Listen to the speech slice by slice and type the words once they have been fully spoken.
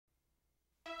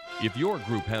If your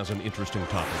group has an interesting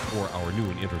topic for our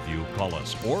noon interview, call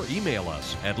us or email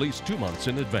us at least 2 months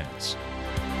in advance.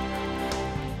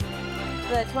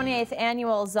 The 28th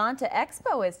Annual Zonta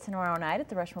Expo is tomorrow night at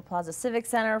the Rushmore Plaza Civic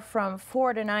Center from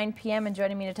 4 to 9 p.m. And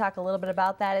joining me to talk a little bit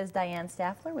about that is Diane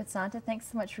Staffler with Zonta.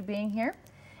 Thanks so much for being here.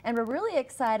 And we're really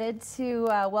excited to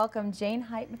welcome Jane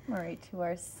Hight McMurry to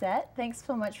our set. Thanks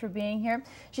so much for being here.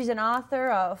 She's an author,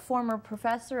 a former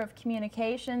professor of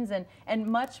communications, and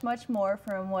much, much more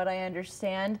from what I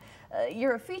understand.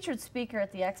 You're a featured speaker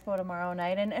at the Expo tomorrow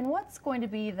night, and what's going to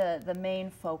be the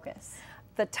main focus?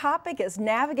 The topic is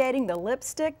navigating the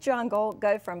lipstick jungle,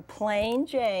 go from plain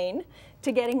Jane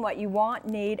to getting what you want,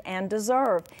 need, and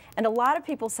deserve. And a lot of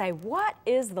people say, what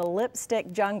is the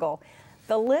lipstick jungle?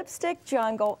 The lipstick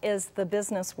jungle is the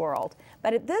business world.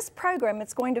 But at this program,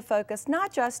 it's going to focus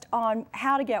not just on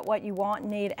how to get what you want,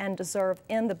 need, and deserve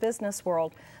in the business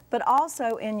world, but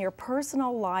also in your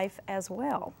personal life as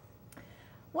well.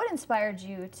 What inspired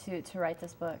you to write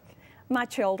this book? My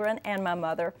children and my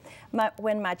mother.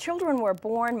 When my children were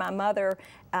born, my mother,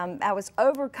 I was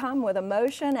overcome with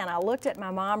emotion, and I looked at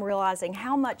my mom realizing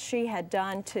how much she had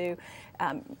done to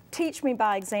teach me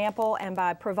by example and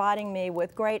by providing me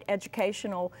with great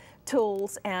educational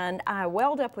tools, and I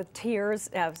welled up with tears.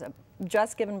 I was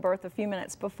just given birth a few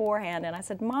minutes beforehand, and I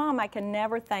said, Mom, I can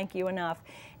never thank you enough.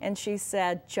 And she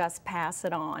said, just pass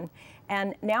it on.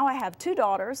 And now I have 2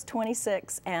 daughters,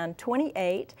 26 and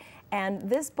 28, and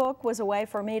this book was a way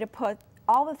for me to put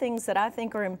all the things that I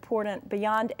think are important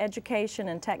beyond education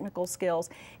and technical skills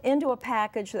into a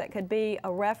package that could be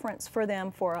a reference for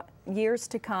them for years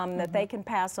to come that they can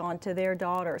pass on to their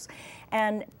daughters.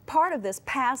 And part of this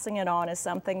passing it on is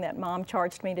something that Mom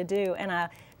charged me to do, and I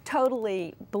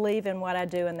totally believe in what I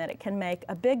do and that it can make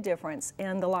a big difference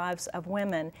in the lives of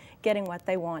women getting what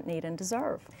they want, need, and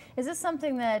deserve. Is this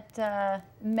something that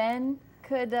men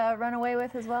could run away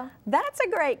with as well? That's a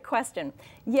great question.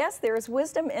 Yes, there is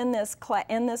wisdom in this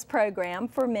program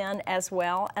for men as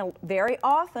well. And very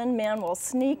often men will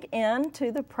sneak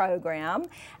into the program,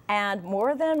 and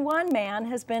more than one man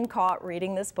has been caught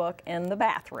reading this book in the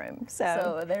bathroom.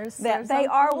 So there's they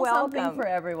are welcome. Something for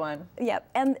everyone. Yep,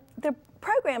 and the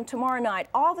program tomorrow night,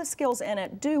 all the skills in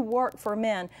it do work for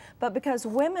men, but because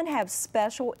women have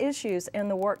special issues in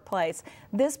the workplace,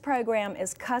 this program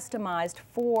is customized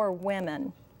for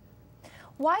women.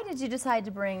 Why did you decide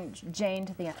to bring Jane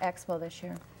to the Expo this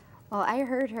year? Well, I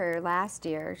heard her last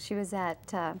year. She was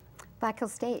at Black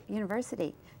Hills State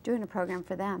University doing a program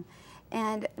for them.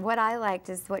 And what I liked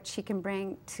is what she can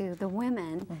bring to the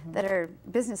women that are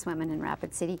business women in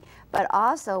Rapid City, but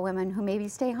also women who maybe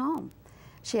stay home.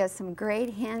 She has some great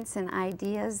hints and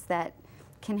ideas that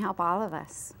can help all of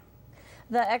us.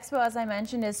 The Expo, as I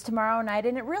mentioned, is tomorrow night,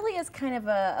 and it really is kind of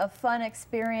a fun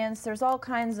experience. There's all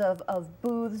kinds of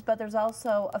booths, but there's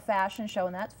also a fashion show,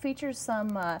 and that features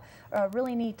some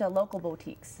really neat local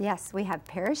boutiques. Yes, we have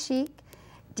Paris Chic,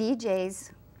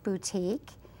 DJ's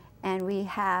Boutique, and we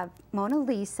have Mona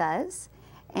Lisa's,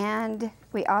 and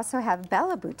we also have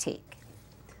Bella Boutique.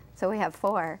 So we have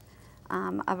 4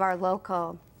 of our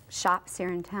local shops here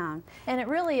in town. And it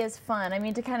really is fun. I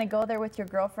mean, to kind of go there with your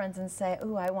girlfriends and say,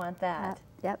 ooh, I want that.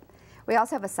 Yep. We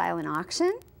also have a silent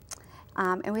auction,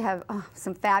 and we have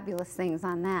some fabulous things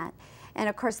on that. And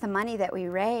of course, the money that we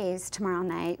raise tomorrow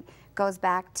night goes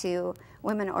back to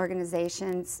women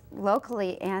organizations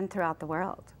locally and throughout the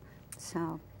world.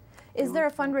 So, is there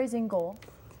a fundraising goal?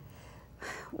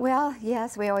 Well,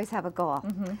 yes, we always have a goal.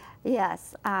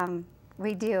 Yes.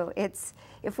 We do. It's,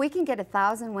 if we can get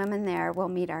 1,000 women there, we'll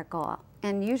meet our goal.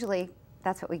 And usually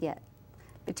that's what we get,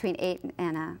 between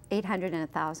 800 and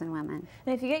 1,000 women.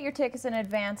 And if you get your tickets in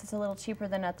advance, it's a little cheaper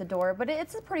than at the door, but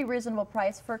it's a pretty reasonable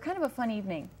price for kind of a fun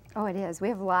evening. Oh, it is. We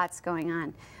have lots going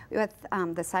on. We have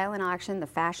the silent auction, the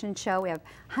fashion show. We have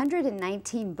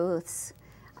 119 booths.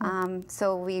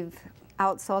 So we've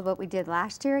outsold what we did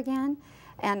last year again.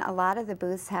 And a lot of the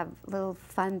booths have little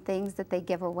fun things that they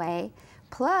give away.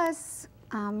 Plus,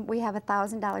 we have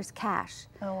 $1,000 cash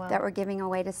that we're giving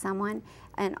away to someone,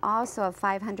 and also a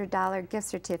 $500 gift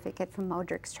certificate from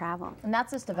Modric's Travel. And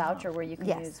that's just a voucher where you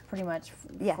can use pretty much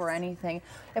for anything.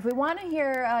 If we want to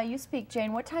hear you speak,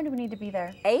 Jane, what time do we need to be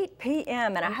there? 8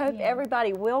 p.m. And I hope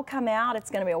everybody will come out. It's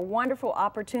going to be a wonderful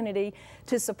opportunity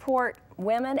to support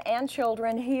women and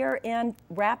children here in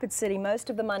Rapid City. Most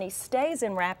of the money stays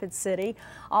in Rapid City,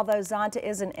 although Zonta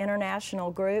is an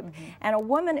international group. And a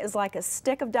woman is like a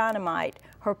stick of dynamite.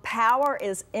 Her power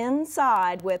is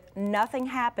inside with nothing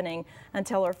happening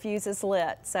until her fuse is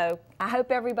lit. So I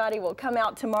hope everybody will come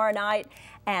out tomorrow night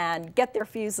and get their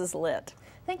fuses lit.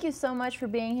 Thank you so much for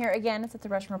being here. Again, it's at the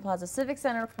Rushmore Plaza Civic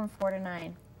Center from 4 to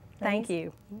 9. Thank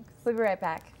you. We'll be right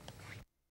back.